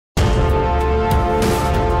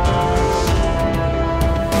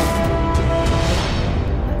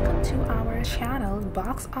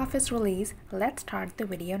office release. Let's start the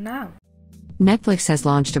video now. Netflix has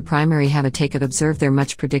launched a primary have-a-take of observe their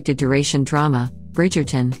much-predicted duration drama,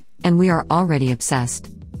 Bridgerton, and we are already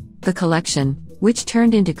obsessed. The collection, which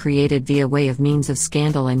turned into created via way of means of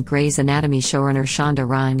Scandal and Grey's Anatomy showrunner Shonda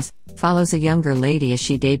Rhimes, follows a younger lady as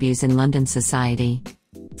she debuts in London society.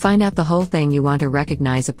 Find out the whole thing you want to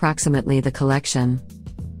recognize approximately the collection.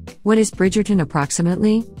 What is Bridgerton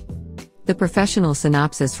approximately? The professional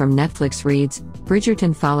synopsis from Netflix reads,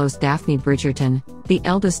 Bridgerton follows Daphne Bridgerton, the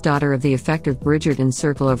eldest daughter of the effective Bridgerton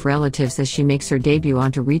circle of relatives as she makes her debut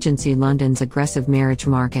onto Regency London's aggressive marriage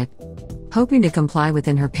market. Hoping to comply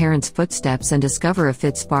within her parents' footsteps and discover a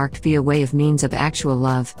fit sparked via way of means of actual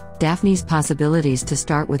love, Daphne's possibilities to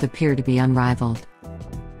start with appear to be unrivaled.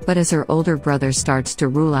 But as her older brother starts to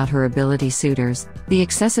rule out her ability suitors, the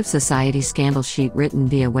excessive society scandal sheet written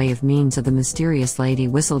via way of means of the mysterious Lady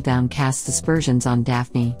Whistledown casts aspersions on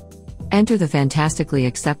Daphne. Enter the fantastically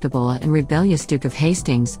acceptable and rebellious Duke of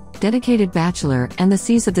Hastings, dedicated bachelor and the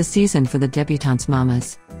C's of the season for the debutantes'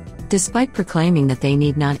 mamas. Despite proclaiming that they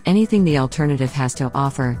need not anything the alternative has to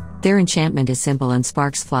offer, their enchantment is simple and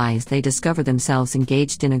sparks fly as they discover themselves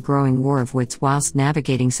engaged in a growing war of wits whilst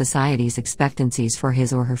navigating society's expectancies for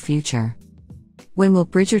his or her future. When will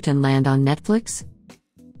Bridgerton land on Netflix?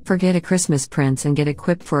 Forget a Christmas Prince and get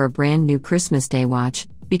equipped for a brand new Christmas Day watch,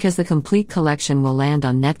 because the complete collection will land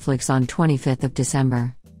on Netflix on 25th of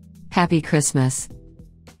December. Happy Christmas!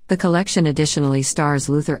 The collection additionally stars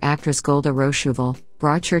Luther actress Golda Rosheuvel,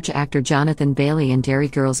 Broadchurch actor Jonathan Bailey and Derry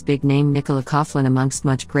Girls big name Nicola Coughlan amongst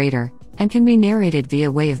much greater, and can be narrated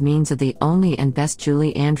via way of means of the only and best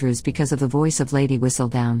Julie Andrews because of the voice of Lady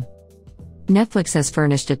Whistledown. Netflix has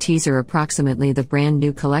furnished a teaser approximately the brand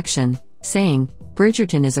new collection, saying,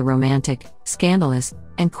 Bridgerton is a romantic, scandalous,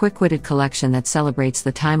 and quick-witted collection that celebrates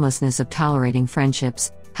the timelessness of tolerating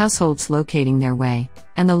friendships, households locating their way,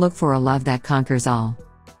 and the look for a love that conquers all.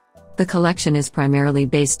 The collection is primarily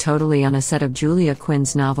based totally on a set of Julia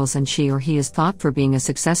Quinn's novels and she or he is thought for being a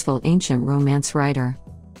successful ancient romance writer.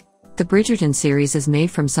 The Bridgerton series is made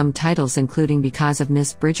from some titles including Because of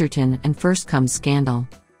Miss Bridgerton and First Comes Scandal.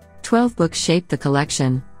 12 books shape the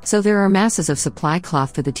collection, so there are masses of supply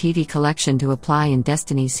cloth for the TV collection to apply in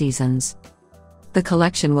Destiny seasons. The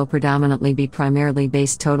collection will predominantly be primarily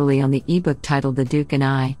based totally on the ebook titled The Duke and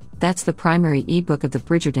I, that's the primary ebook of the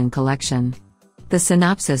Bridgerton collection. The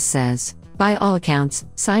synopsis says, by all accounts,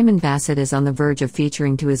 Simon Bassett is on the verge of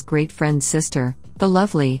featuring to his great friend's sister, the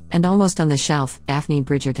lovely, and almost on the shelf, Daphne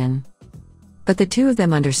Bridgerton. But the two of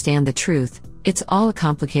them understand the truth, it's all a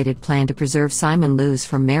complicated plan to preserve Simon Lewis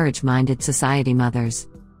from marriage-minded society mothers.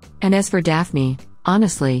 And as for Daphne,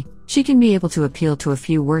 honestly, she can be able to appeal to a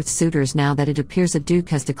few worth suitors now that it appears a duke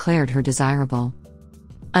has declared her desirable.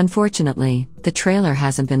 Unfortunately, the trailer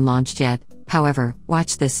hasn't been launched yet, however,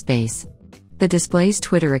 watch this space. The display's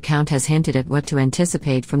Twitter account has hinted at what to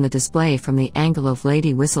anticipate from the display from the angle of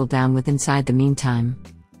Lady Whistledown with Inside the meantime.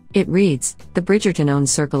 It reads, the Bridgerton-owned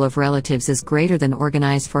circle of relatives is greater than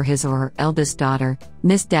organized for his or her eldest daughter,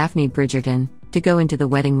 Miss Daphne Bridgerton, to go into the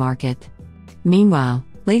wedding market. Meanwhile,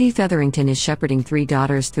 Lady Featherington is shepherding 3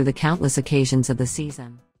 daughters through the countless occasions of the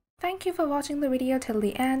season. Thank you for watching the video till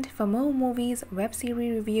the end. For more movies, web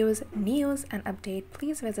series reviews, news and update,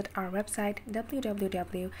 please visit our website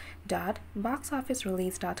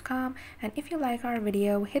www.boxofficerelease.com, and if you like our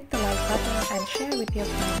video, hit the like button and share with your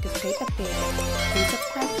friends to stay updated. Please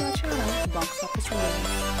subscribe to our channel, Box Office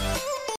Release.